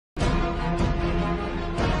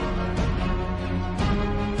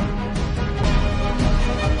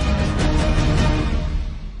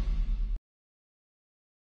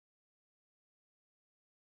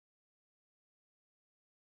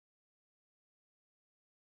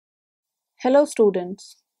Hello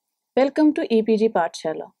students, welcome to EPG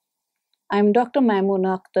Pathshala. I am Dr.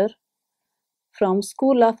 Maimoona Akhtar from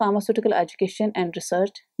School of Pharmaceutical Education and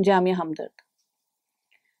Research, Jamia Hamdard.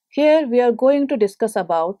 Here we are going to discuss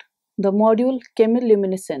about the module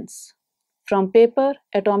Chemiluminescence from paper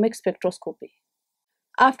Atomic Spectroscopy.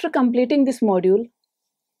 After completing this module,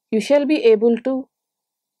 you shall be able to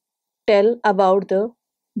tell about the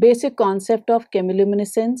basic concept of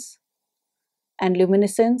chemiluminescence and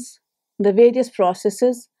luminescence, the various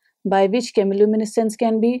processes by which chemiluminescence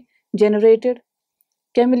can be generated,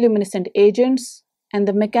 chemiluminescent agents, and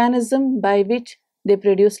the mechanism by which they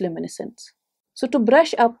produce luminescence. So to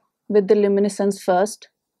brush up with the luminescence first,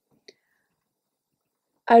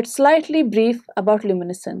 I'd slightly brief about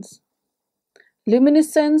luminescence.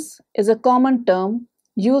 Luminescence is a common term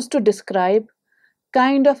used to describe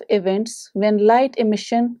kind of events when light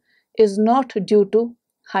emission is not due to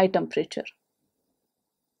high temperature.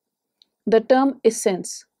 The term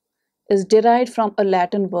essence is derived from a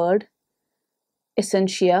Latin word,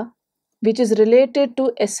 essentia, which is related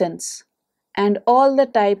to essence, and all the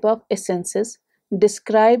type of essences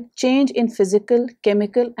describe change in physical,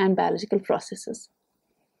 chemical, and biological processes.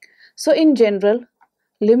 So in general,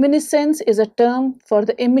 luminescence is a term for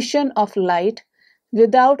the emission of light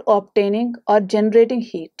without obtaining or generating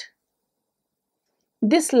heat.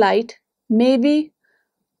 This light may be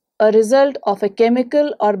a result of a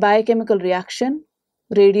chemical or biochemical reaction,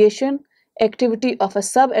 radiation, activity of a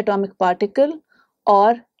subatomic particle,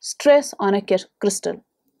 or stress on a crystal.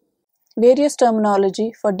 Various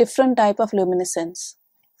terminology for different type of luminescence.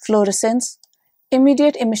 Fluorescence,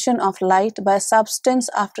 immediate emission of light by a substance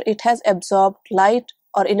after it has absorbed light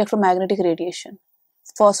or electromagnetic radiation.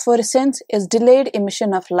 Phosphorescence is delayed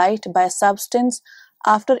emission of light by a substance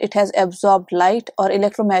after it has absorbed light or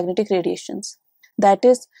electromagnetic radiations. That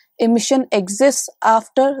is, emission exists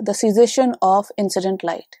after the cessation of incident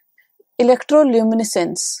light.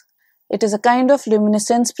 Electroluminescence. It is a kind of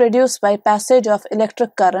luminescence produced by passage of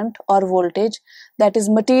electric current or voltage, that is,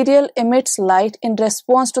 material emits light in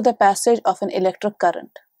response to the passage of an electric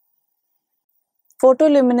current.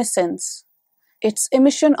 Photoluminescence. It's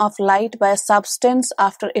emission of light by a substance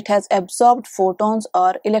after it has absorbed photons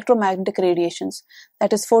or electromagnetic radiations,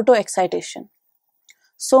 that is, photoexcitation.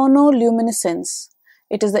 Sonoluminescence.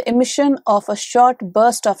 It is the emission of a short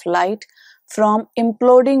burst of light from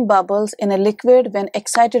imploding bubbles in a liquid when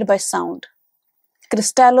excited by sound.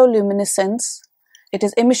 Crystalloluminescence. It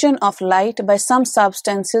is emission of light by some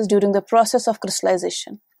substances during the process of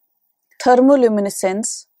crystallization.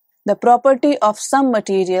 Thermoluminescence. The property of some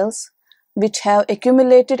materials which have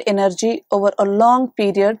accumulated energy over a long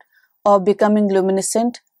period of becoming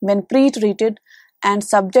luminescent when pre-treated and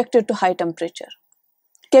subjected to high temperature.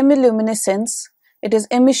 Chemiluminescence. It is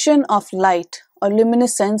emission of light or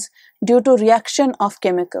luminescence due to reaction of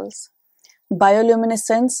chemicals.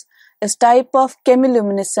 Bioluminescence is type of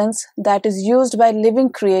chemiluminescence that is used by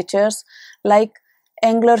living creatures like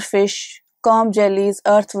anglerfish, comb jellies,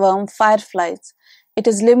 earthworm, fireflies. It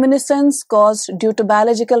is luminescence caused due to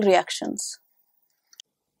biological reactions.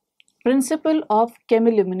 Principle of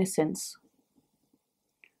chemiluminescence.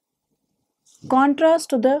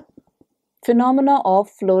 Contrast to the phenomena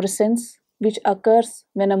of fluorescence, which occurs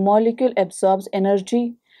when a molecule absorbs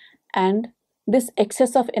energy and this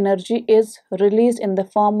excess of energy is released in the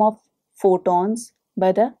form of photons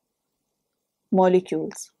by the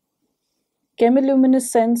molecules.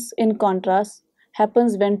 Chemiluminescence, in contrast,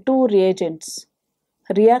 happens when two reagents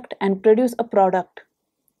react and produce a product,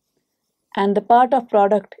 and the part of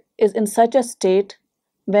product is in such a state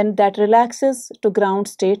when that relaxes to ground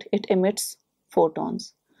state, it emits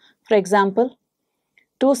photons. For example,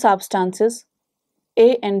 two substances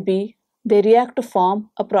A and B, they react to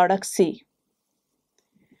form a product C.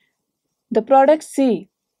 The product C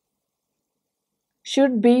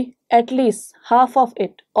should be at least half of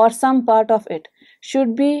it or some part of it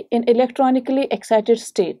should be in electronically excited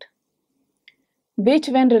state, which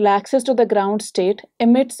when relaxes to the ground state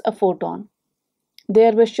emits a photon.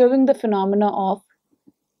 There we're showing the phenomena of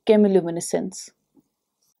chemiluminescence.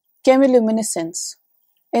 Chemiluminescence.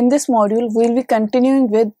 In this module, we'll be continuing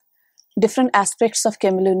with different aspects of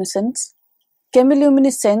chemiluminescence.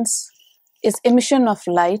 Chemiluminescence is emission of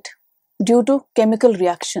light due to chemical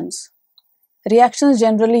reactions. Reactions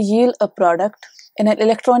generally yield a product in an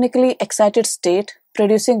electronically excited state,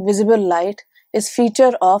 producing visible light is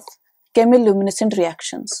feature of chemiluminescent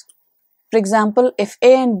reactions. For example, if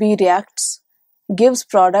A and B reacts, gives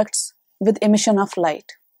products with emission of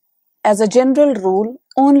light. As a general rule,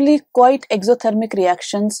 only quite exothermic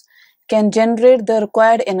reactions can generate the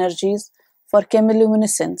required energies for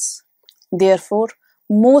chemiluminescence. Therefore,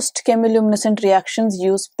 most chemiluminescent reactions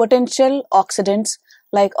use potential oxidants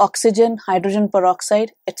like oxygen, hydrogen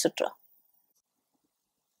peroxide, etc.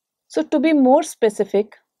 So to be more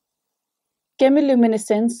specific,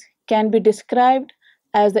 chemiluminescence can be described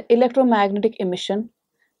as the electromagnetic emission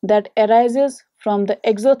that arises from the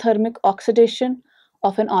exothermic oxidation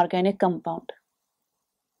of an organic compound.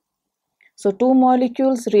 So two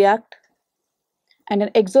molecules react and an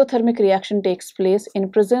exothermic reaction takes place in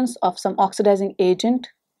presence of some oxidizing agent,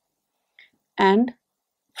 and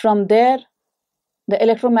from there the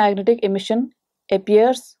electromagnetic emission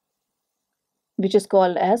appears, which is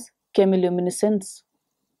called as chemiluminescence.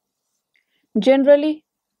 Generally,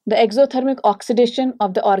 the exothermic oxidation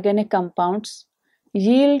of the organic compounds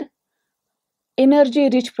yield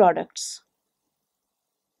energy-rich products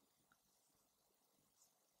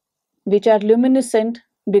which are luminescent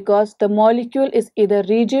because the molecule is either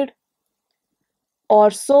rigid or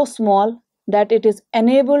so small that it is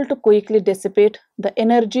unable to quickly dissipate the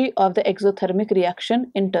energy of the exothermic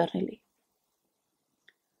reaction internally.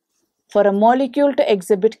 For a molecule to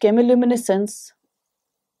exhibit chemiluminescence,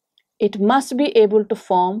 it must be able to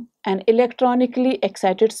form an electronically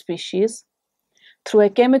excited species through a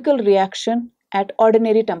chemical reaction at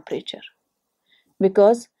ordinary temperature.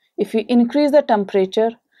 Because if you increase the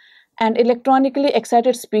temperature and electronically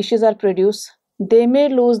excited species are produced, they may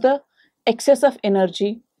lose the excess of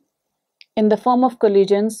energy in the form of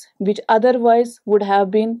collisions which otherwise would have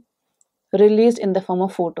been released in the form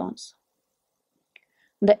of photons.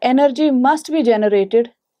 The energy must be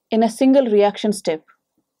generated in a single reaction step,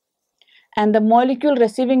 and the molecule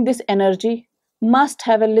receiving this energy must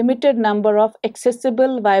have a limited number of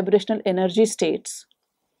accessible vibrational energy states,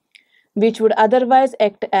 which would otherwise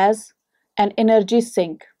act as an energy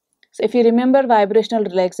sink. So if you remember vibrational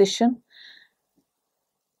relaxation,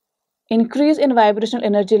 increase in vibrational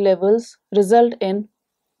energy levels result in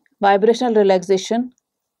vibrational relaxation,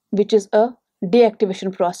 which is a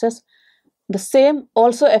deactivation process. The same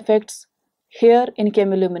also affects here in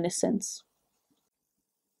chemiluminescence.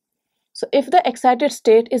 So if the excited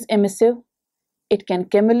state is emissive, it can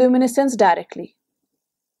chemiluminescence directly.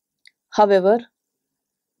 However,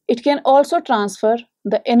 it can also transfer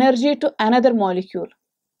the energy to another molecule,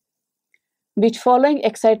 which following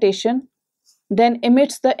excitation then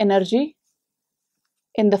emits the energy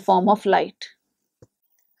in the form of light.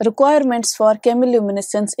 Requirements for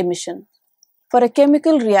chemiluminescence emission. For a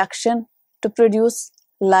chemical reaction to produce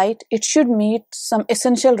light, it should meet some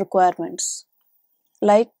essential requirements,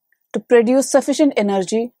 like to produce sufficient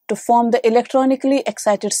energy to form the electronically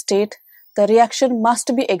excited state, the reaction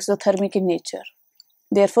must be exothermic in nature.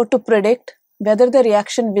 Therefore, to predict whether the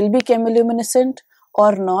reaction will be chemiluminescent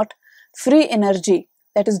or not, free energy,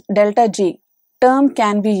 that is delta G, term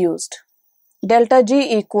can be used. Delta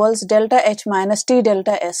G equals delta H minus T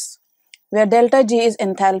delta S, where delta G is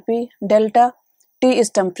enthalpy, delta T is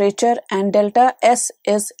temperature, and delta S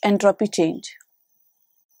is entropy change.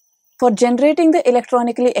 For generating the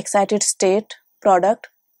electronically excited state product,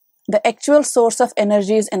 the actual source of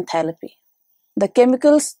energy is enthalpy. The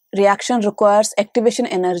chemical reaction requires activation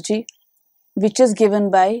energy, which is given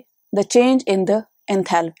by the change in the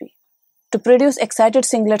enthalpy. To produce excited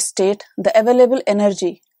singlet state, the available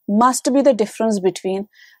energy must be the difference between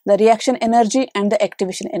the reaction energy and the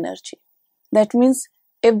activation energy. That means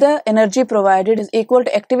if the energy provided is equal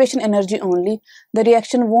to activation energy only, the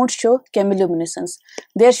reaction won't show chemiluminescence.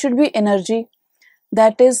 There should be energy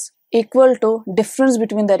that is equal to difference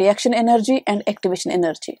between the reaction energy and activation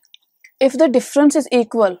energy. If the difference is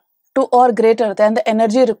equal to or greater than the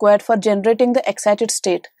energy required for generating the excited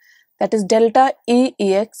state, that is delta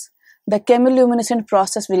EEX, the chemiluminescent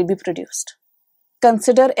process will be produced.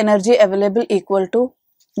 Consider energy available equal to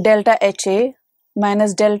delta HA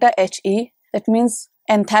minus delta HE, that means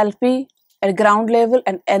enthalpy at ground level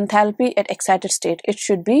and enthalpy at excited state. It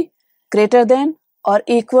should be greater than or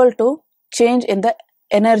equal to change in the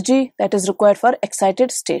energy that is required for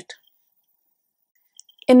excited state.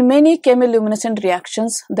 In many chemiluminescent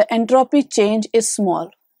reactions, the entropy change is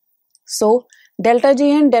small. So, delta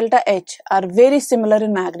G and delta H are very similar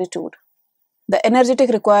in magnitude. The energetic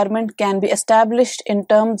requirement can be established in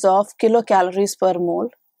terms of kilocalories per mole.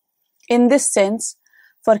 In this sense,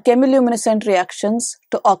 for chemiluminescent reactions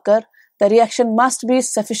to occur, the reaction must be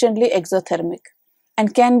sufficiently exothermic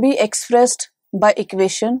and can be expressed by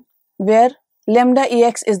equation where lambda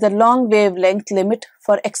Ex is the long wavelength limit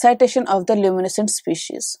for excitation of the luminescent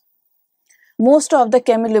species. Most of the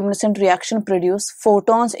chemiluminescent reaction produce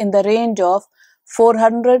photons in the range of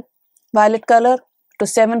 400 violet color to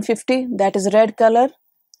 750, that is red color,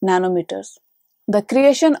 nanometers. The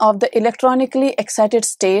creation of the electronically excited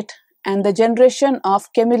state and the generation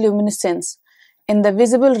of chemiluminescence in the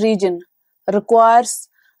visible region requires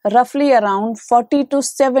roughly around 40 to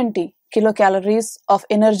 70 kilocalories of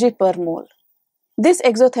energy per mole. This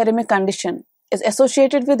exothermic condition is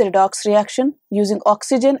associated with redox reaction using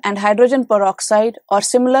oxygen and hydrogen peroxide or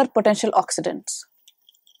similar potential oxidants.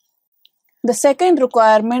 The second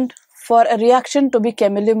requirement for a reaction to be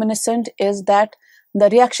chemiluminescent is that the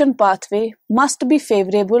reaction pathway must be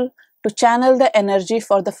favorable to channel the energy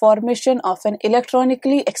for the formation of an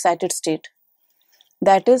electronically excited state.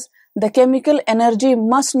 That is, the chemical energy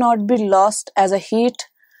must not be lost as a heat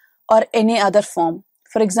or any other form,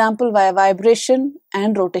 for example via vibration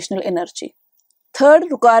and rotational energy. Third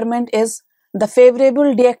requirement is the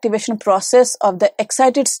favorable deactivation process of the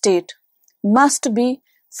excited state must be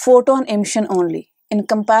photon emission only in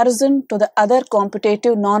comparison to the other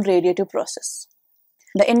competitive non-radiative process.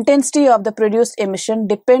 The intensity of the produced emission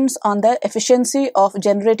depends on the efficiency of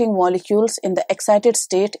generating molecules in the excited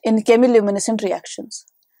state in chemiluminescent reactions.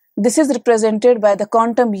 This is represented by the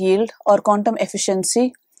quantum yield or quantum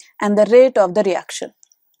efficiency and the rate of the reaction.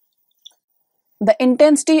 The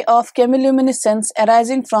intensity of chemiluminescence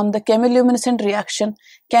arising from the chemiluminescent reaction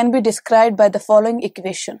can be described by the following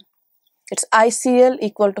equation. It's ICL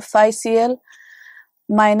equal to phi Cl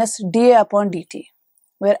minus dA upon dt,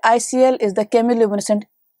 where ICL is the chemiluminescent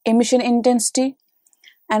emission intensity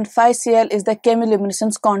and phi Cl is the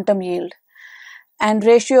chemiluminescence quantum yield, and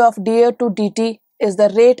ratio of dA to dt is the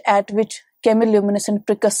rate at which chemiluminescent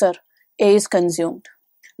precursor A is consumed.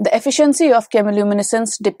 The efficiency of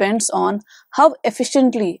chemiluminescence depends on how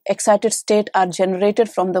efficiently excited states are generated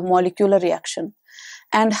from the molecular reaction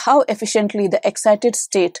and how efficiently the excited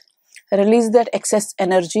state releases that excess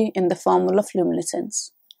energy in the form of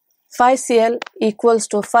luminescence. Phi Cl equals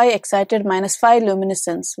to phi excited minus phi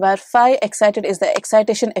luminescence, where phi excited is the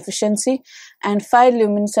excitation efficiency and phi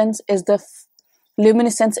luminescence is the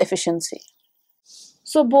luminescence efficiency.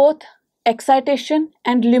 So both excitation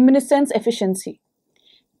and luminescence efficiency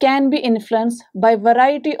can be influenced by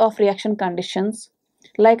variety of reaction conditions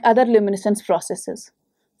like other luminescence processes.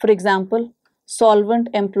 For example, solvent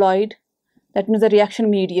employed, that means the reaction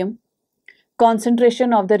medium,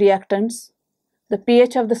 concentration of the reactants, the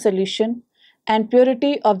pH of the solution, and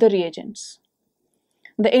purity of the reagents.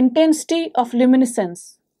 The intensity of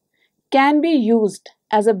luminescence can be used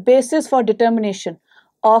as a basis for determination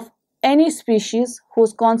of any species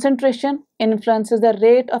whose concentration influences the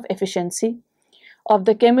rate of efficiency of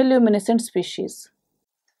the chemiluminescent species.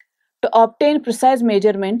 To obtain precise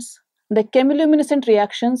measurements, the chemiluminescent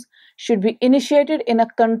reactions should be initiated in a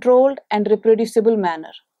controlled and reproducible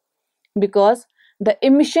manner, because the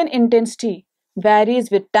emission intensity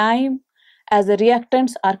varies with time as the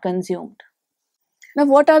reactants are consumed. Now,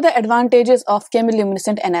 what are the advantages of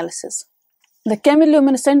chemiluminescent analysis? The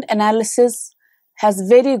chemiluminescent analysis has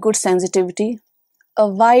very good sensitivity, a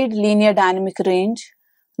wide linear dynamic range,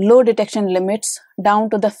 low detection limits down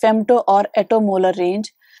to the femto or attomolar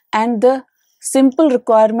range, and the simple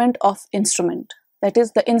requirement of instrument. That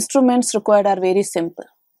is, the instruments required are very simple.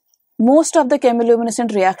 Most of the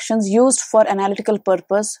chemiluminescent reactions used for analytical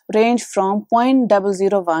purpose range from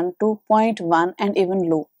 0.001 to 0.1 and even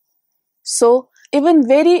low. So, even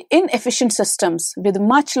very inefficient systems with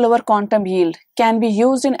much lower quantum yield can be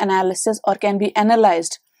used in analysis or can be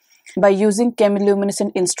analyzed by using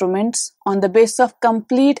chemiluminescent instruments on the basis of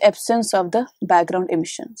complete absence of the background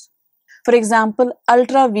emissions. For example,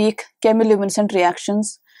 ultra-weak chemiluminescent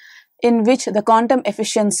reactions in which the quantum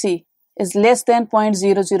efficiency is less than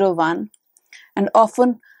 0.001 and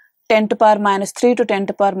often 10 to power minus 3 to 10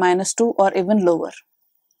 to power minus 2 or even lower.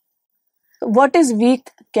 What is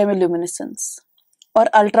weak chemiluminescence or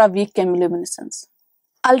ultra-weak chemiluminescence?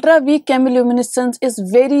 Ultra-weak chemiluminescence is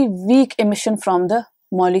very weak emission from the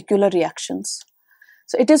molecular reactions.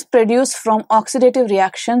 So it is produced from oxidative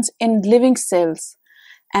reactions in living cells,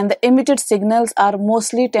 and the emitted signals are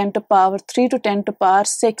mostly 10 to power 3 to 10 to power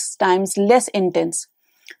 6 times less intense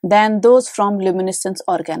than those from luminescent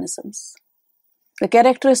organisms. The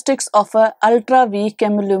characteristics of an ultra-weak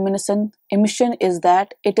chemiluminescent emission is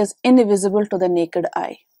that it is invisible to the naked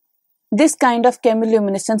eye. This kind of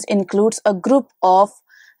chemiluminescence includes a group of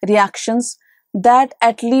reactions that,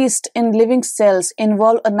 at least in living cells,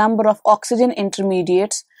 involve a number of oxygen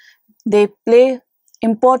intermediates. They play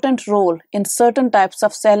important role in certain types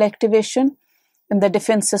of cell activation, in the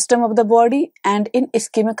defense system of the body, and in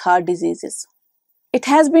ischemic heart diseases. It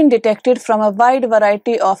has been detected from a wide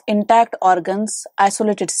variety of intact organs,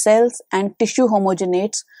 isolated cells, and tissue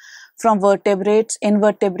homogenates from vertebrates,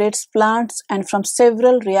 invertebrates, plants, and from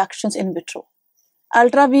several reactions in vitro.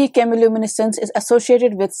 Ultra-weak chemiluminescence is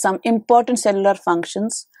associated with some important cellular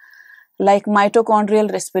functions like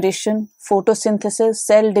mitochondrial respiration, photosynthesis,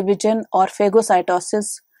 cell division or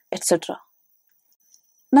phagocytosis, etc.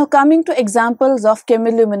 Now coming to examples of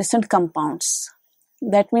chemiluminescent compounds.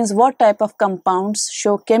 That means what type of compounds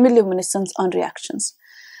show chemiluminescence on reactions.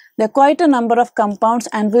 There are quite a number of compounds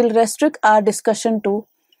and we'll restrict our discussion to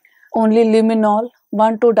only luminol,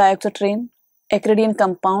 1,2-dioxytrine, acridine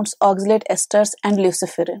compounds, oxalate esters and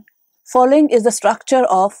luciferin. Following is the structure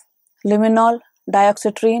of luminol,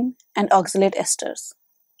 dioxytrine and oxalate esters.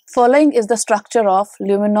 Following is the structure of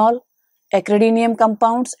luminol, acridinium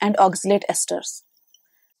compounds and oxalate esters.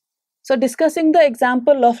 So discussing the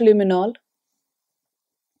example of luminol,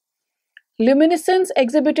 luminescence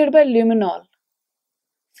exhibited by luminol,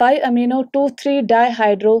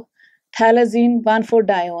 5-amino-2,3-dihydrophthalazine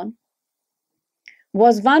 1,4-dione,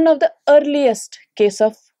 was one of the earliest case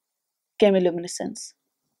of chemiluminescence.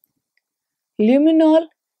 Luminol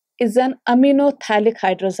is an aminophthalic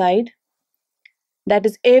hydrazide that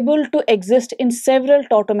is able to exist in several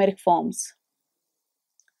tautomeric forms.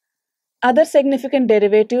 Other significant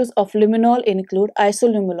derivatives of luminol include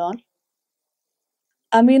isoluminol,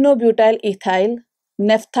 aminobutyl ethyl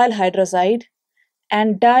naphthyl hydrazide,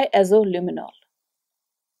 and diazoluminol.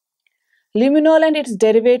 Luminol and its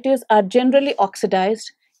derivatives are generally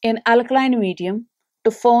oxidized in alkaline medium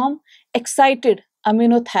to form excited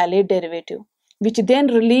aminophthalate derivative, which then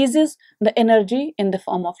releases the energy in the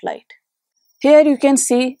form of light. Here you can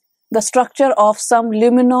see the structure of some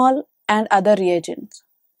luminol and other reagents,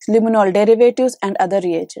 luminol derivatives and other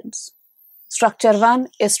reagents. Structure 1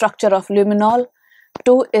 is structure of luminol,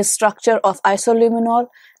 2 is structure of isoluminol,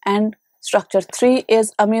 and structure 3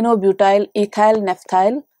 is aminobutyl ethyl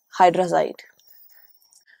naphthyl hydrazide.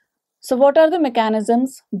 So what are the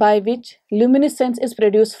mechanisms by which luminescence is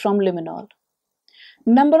produced from luminol?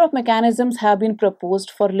 Number of mechanisms have been proposed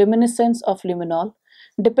for luminescence of luminol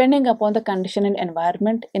depending upon the condition and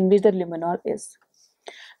environment in which the luminol is.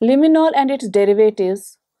 Luminol and its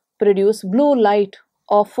derivatives produce blue light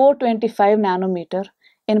of 425 nanometer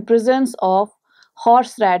in presence of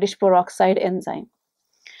horseradish peroxide enzyme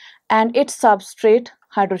and its substrate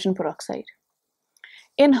hydrogen peroxide.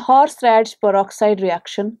 In horseradish peroxide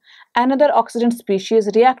reaction, another oxidant species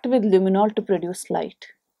react with luminol to produce light.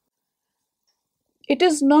 It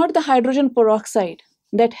is not the hydrogen peroxide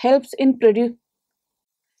that helps in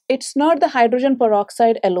It's not the hydrogen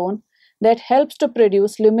peroxide alone that helps to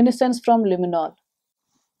produce luminescence from luminol.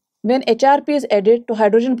 When HRP is added to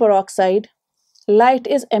hydrogen peroxide, light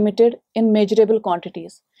is emitted in measurable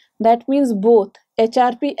quantities. That means both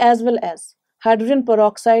HRP as well as hydrogen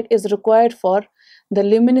peroxide is required for the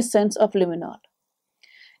luminescence of luminol.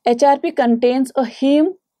 HRP contains a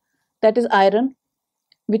heme, that is iron,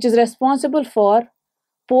 which is responsible for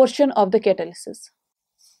portion of the catalysis.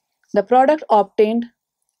 The product obtained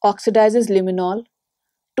oxidizes luminol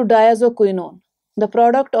to diazoquinone, the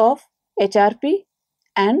product of HRP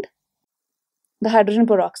and the hydrogen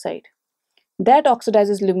peroxide. That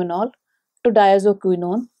oxidizes luminol to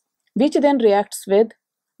diazoquinone, which then reacts with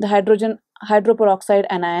the hydrogen hydroperoxide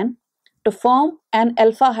anion to form an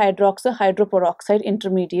alpha hydroxy hydroperoxide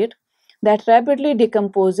intermediate that rapidly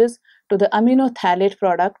decomposes to the aminophthalate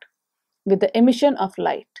product with the emission of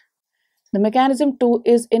light. The mechanism 2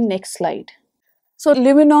 is in next slide. So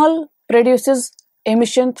luminol produces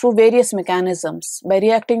emission through various mechanisms. By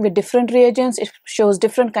reacting with different reagents, it shows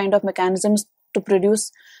different kind of mechanisms to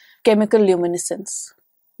produce chemical luminescence.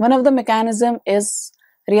 One of the mechanism is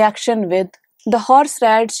reaction with the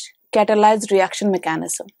horseradish catalyzed reaction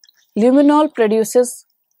mechanism. Luminol produces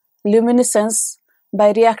luminescence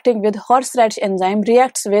by reacting with horseradish enzyme,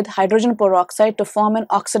 reacts with hydrogen peroxide to form an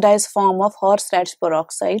oxidized form of horseradish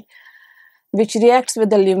peroxide, which reacts with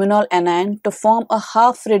the luminol anion to form a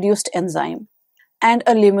half-reduced enzyme and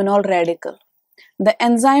a luminol radical. The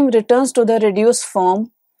enzyme returns to the reduced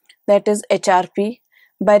form, that is HRP,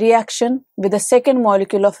 by reaction with the second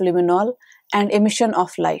molecule of luminol and emission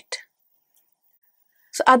of light.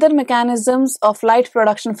 So other mechanisms of light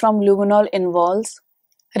production from luminol involves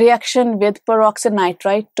reaction with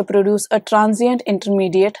peroxynitride to produce a transient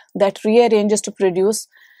intermediate that rearranges to produce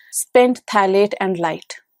spent phthalate and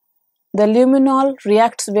light. The luminol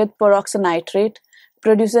reacts with peroxynitrate,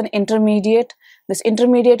 produces an intermediate. This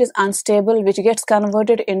intermediate is unstable, which gets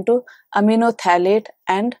converted into aminophthalate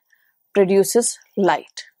and produces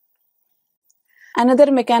light.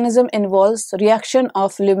 Another mechanism involves reaction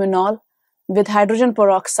of luminol with hydrogen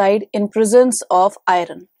peroxide in presence of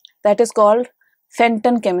iron. That is called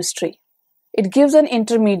Fenton chemistry. It gives an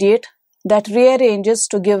intermediate that rearranges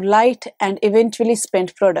to give light and eventually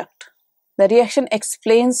spent product. The reaction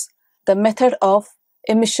explains the method of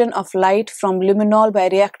emission of light from luminol by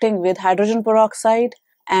reacting with hydrogen peroxide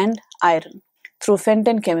and iron through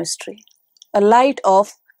Fenton chemistry. A light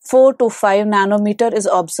of 4 to 5 nanometer is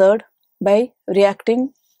observed by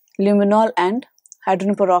reacting luminol and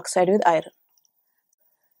hydrogen peroxide with iron.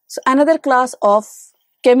 So another class of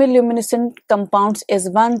chemiluminescent compounds is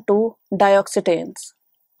 1,2-dioxetanes.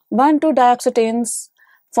 1,2-dioxetanes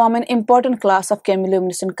form an important class of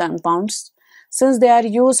chemiluminescent compounds since they are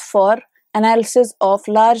used for analysis of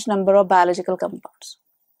large number of biological compounds.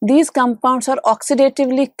 These compounds are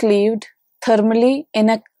oxidatively cleaved thermally in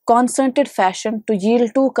a concentrated fashion to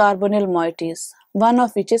yield two carbonyl moieties, one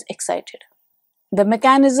of which is excited. The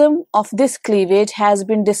mechanism of this cleavage has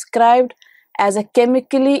been described as a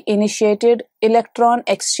chemically initiated electron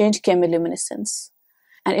exchange chemiluminescence,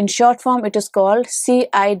 and in short form it is called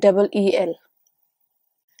CIEEL.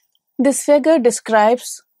 This figure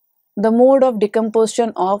describes the mode of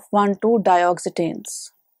decomposition of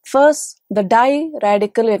 1,2-dioxetanes. First, the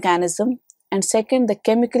di-radical mechanism, and second, the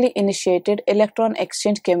chemically initiated electron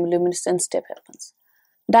exchange chemiluminescence step happens.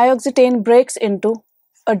 Dioxetane breaks into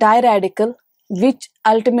a diradical which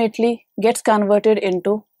ultimately gets converted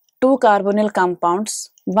into two carbonyl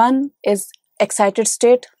compounds. One is excited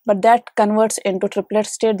state, but that converts into triplet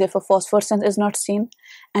state, therefore phosphorescence is not seen.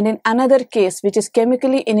 And in another case, which is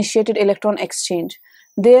chemically initiated electron exchange,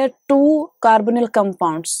 there two carbonyl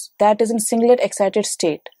compounds, that is in singlet excited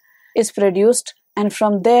state, is produced, and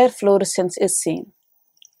from there fluorescence is seen.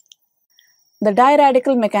 The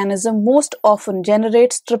diradical mechanism most often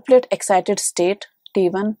generates triplet excited state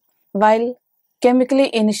T1, while chemically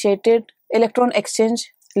initiated electron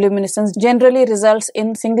exchange luminescence generally results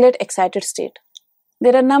in singlet excited state.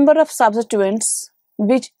 There are a number of substituents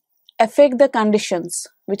which affect the conditions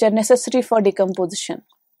which are necessary for decomposition.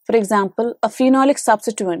 For example, a phenolic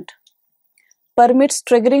substituent permits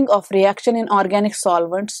triggering of reaction in organic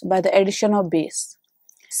solvents by the addition of base.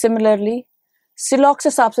 Similarly, siloxy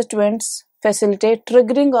substituents facilitate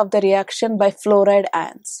triggering of the reaction by fluoride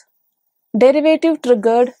ions. Derivative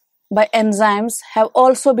triggered by enzymes have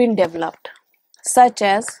also been developed, such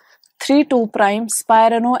as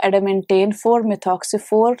 3,2'-spiranoadamantane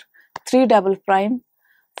 4-methoxy-4,3',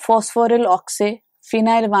 phosphoryl oxy,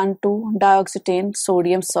 phenyl 1,2-dioxetane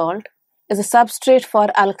sodium salt is a substrate for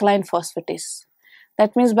alkaline phosphatase.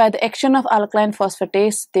 That means by the action of alkaline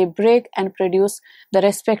phosphatase, they break and produce the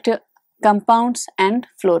respective compounds and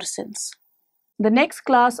fluorescence. The next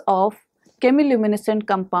class of chemiluminescent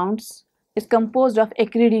compounds is composed of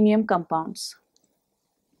acridinium compounds.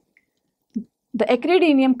 The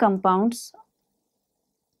acridinium compounds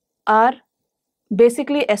are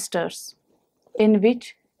basically esters in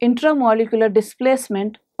which intramolecular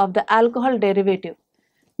displacement of the alcohol derivative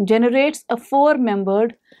generates a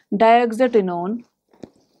four-membered dioxetanone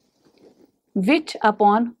which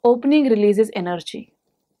upon opening releases energy.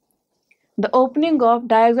 The opening of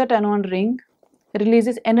dioxetanone ring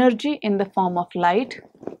releases energy in the form of light,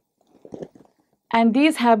 and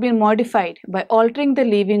these have been modified by altering the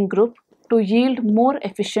leaving group to yield more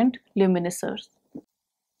efficient luminescers.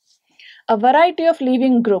 A variety of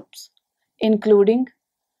leaving groups, including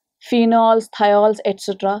phenols, thiols,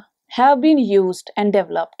 etc., have been used and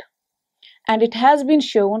developed, and it has been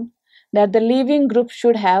shown that the leaving group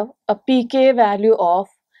should have a pK value of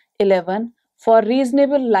 11 for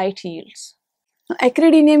reasonable light yields.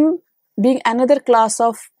 Acridinium being another class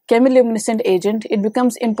of chemiluminescent agent, it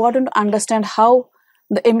becomes important to understand how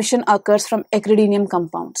the emission occurs from acridinium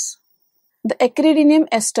compounds. The acridinium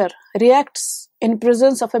ester reacts in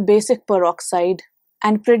presence of a basic peroxide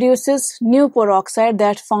and produces new peroxide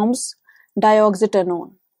that forms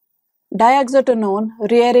dioxetanone. Dioxetanone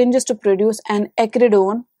rearranges to produce an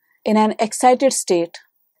acridone in an excited state,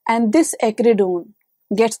 and this acridone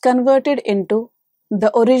gets converted into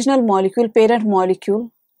the original molecule, parent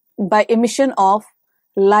molecule, by emission of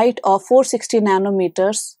light of 460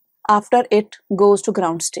 nanometers after it goes to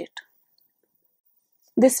ground state.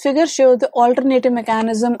 This figure shows the alternative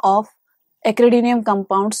mechanism of acridinium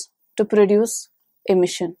compounds to produce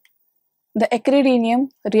emission. The acridinium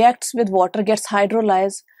reacts with water, gets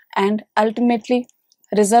hydrolyzed, and ultimately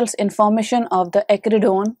results in formation of the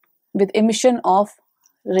acridone with emission of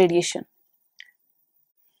radiation.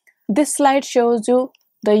 This slide shows you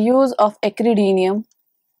the use of acridinium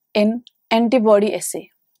in antibody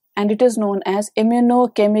assay, and it is known as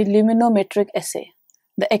immunochemiluminometric assay.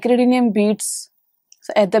 The acridinium beads,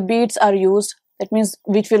 the beads are used, that means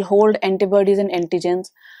which will hold antibodies and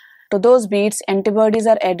antigens. To those beads, antibodies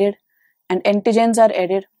are added and antigens are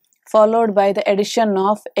added, followed by the addition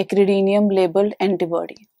of acridinium labeled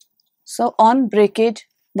antibody. So on breakage,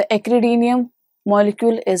 the acridinium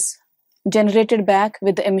molecule is generated back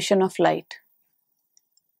with the emission of light.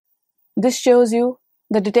 This shows you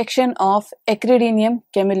the detection of acridinium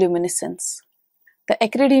chemiluminescence. The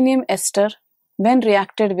acridinium ester, when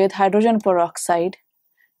reacted with hydrogen peroxide,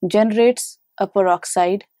 generates a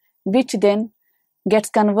peroxide which then gets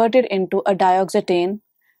converted into a dioxetane,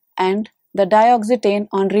 and the dioxetane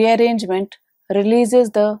on rearrangement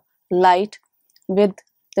releases the light with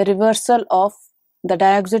the reversal of the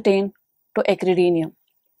dioxetane to acridinium.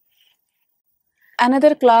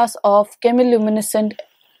 Another class of chemiluminescent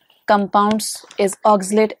compounds is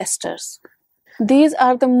oxalate esters. These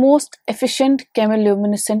are the most efficient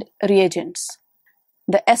chemiluminescent reagents.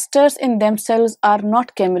 The esters in themselves are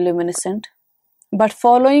not chemiluminescent, but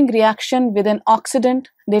following reaction with an oxidant,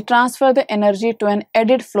 they transfer the energy to an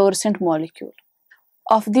added fluorescent molecule.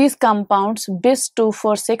 Of these compounds, bis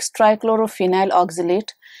 2,4,6-trichlorophenyl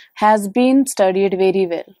oxalate has been studied very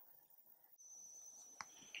well.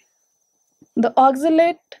 The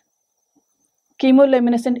oxalate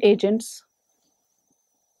chemiluminescent agents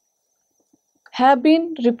have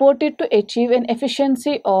been reported to achieve an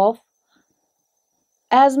efficiency of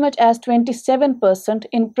as much as 27%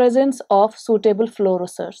 in presence of suitable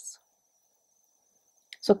fluorophores.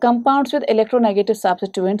 So compounds with electronegative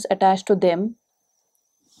substituents attached to them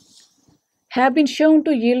have been shown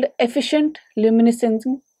to yield efficient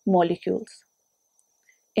luminescing molecules.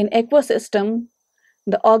 In aqueous system,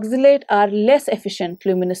 the oxalate are less efficient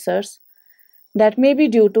luminescers. That may be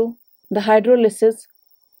due to the hydrolysis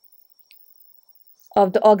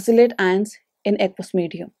of the oxalate ions in aqueous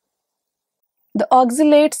medium. The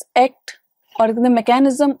oxalates act, or the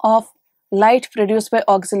mechanism of light produced by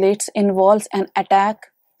oxalates involves an attack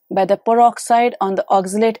by the peroxide on the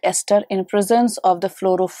oxalate ester in presence of the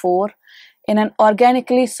fluorophore in an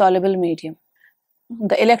organically soluble medium.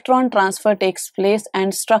 The electron transfer takes place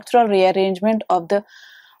and structural rearrangement of the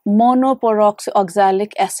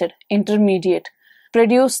monoperoxyoxalic acid intermediate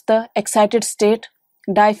produce the excited state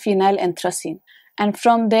diphenylanthracene, and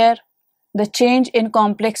from there the change in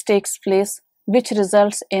complex takes place, which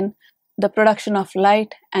results in the production of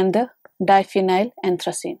light and the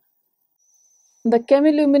diphenylanthracene. The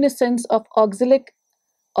chemiluminescence of oxalic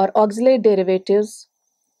or oxalate derivatives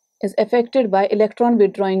is affected by electron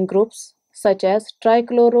withdrawing groups such as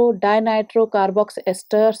trichloro, dinitrocarboxy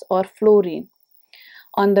esters or fluorine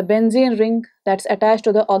on the benzene ring that's attached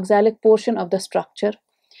to the oxalic portion of the structure.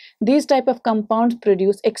 These type of compounds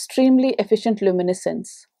produce extremely efficient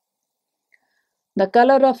luminescence. The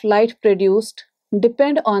color of light produced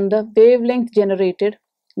depend on the wavelength generated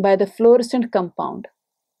by the fluorescent compound,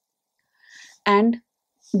 and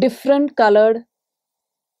different colored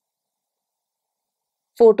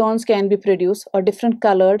photons can be produced, or different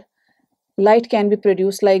colored light can be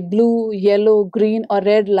produced, like blue, yellow, green or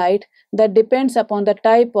red light. That depends upon the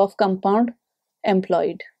type of compound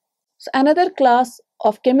employed. So another class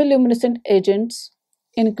of chemiluminescent agents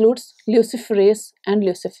includes luciferase and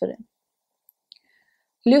luciferin.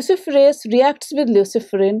 Luciferase reacts with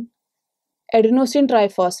luciferin, adenosine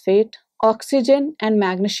triphosphate, oxygen and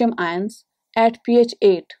magnesium ions at pH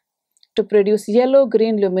 8 to produce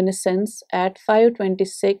yellow-green luminescence at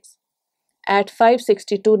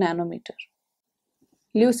 562 nanometer.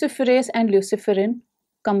 Luciferase and luciferin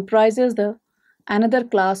comprises the another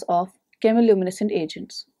class of chemiluminescent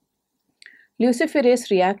agents.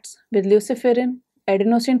 Luciferase reacts with luciferin,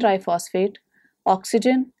 adenosine triphosphate,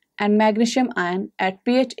 oxygen and magnesium ion at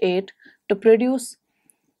pH 8 to produce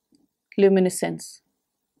luminescence.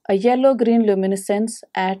 A yellow-green luminescence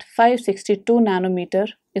at 562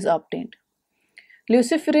 nanometer is obtained.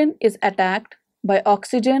 Luciferin is attacked by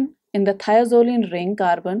oxygen in the thiazolene ring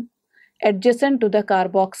carbon adjacent to the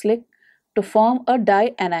carboxylic to form a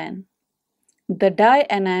dianion. The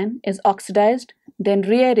dianion is oxidized, then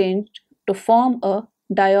rearranged to form a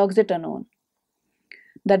dioxetanone.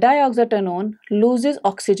 The dioxetanone loses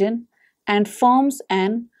oxygen and forms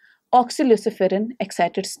an oxyluciferin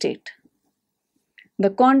excited state.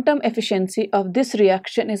 The quantum efficiency of this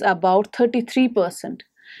reaction is about 33%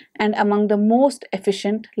 and among the most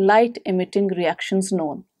efficient light-emitting reactions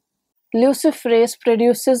known. Luciferase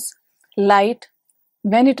produces light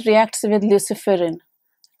when it reacts with luciferin.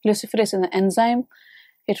 Luciferase is an enzyme.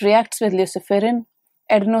 It reacts with luciferin,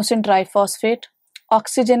 adenosine triphosphate,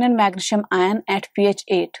 oxygen and magnesium ion at pH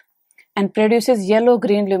 8 and produces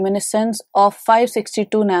yellow-green luminescence of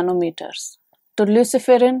 562 nanometers. To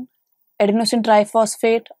luciferin, adenosine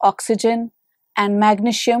triphosphate, oxygen and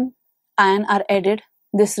magnesium ion are added.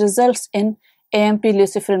 This results in AMP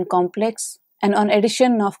luciferin complex, and on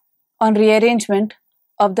rearrangement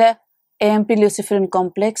of the AMP luciferin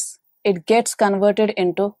complex, it gets converted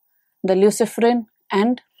into the luciferin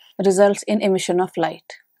and results in emission of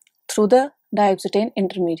light through the diopsitane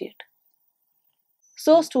intermediate.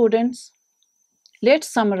 So students, let's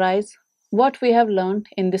summarize what we have learned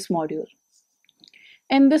in this module.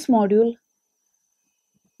 In this module,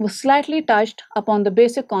 we slightly touched upon the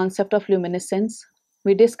basic concept of luminescence.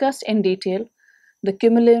 We discussed in detail the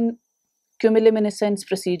chemiluminescence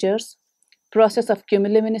procedures, process of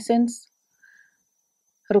chemiluminescence,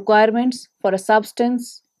 requirements for a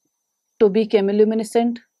substance to be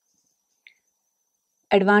chemiluminescent,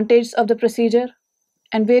 advantages of the procedure,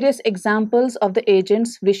 and various examples of the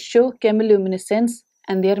agents which show chemiluminescence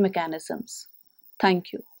and their mechanisms.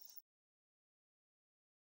 Thank you.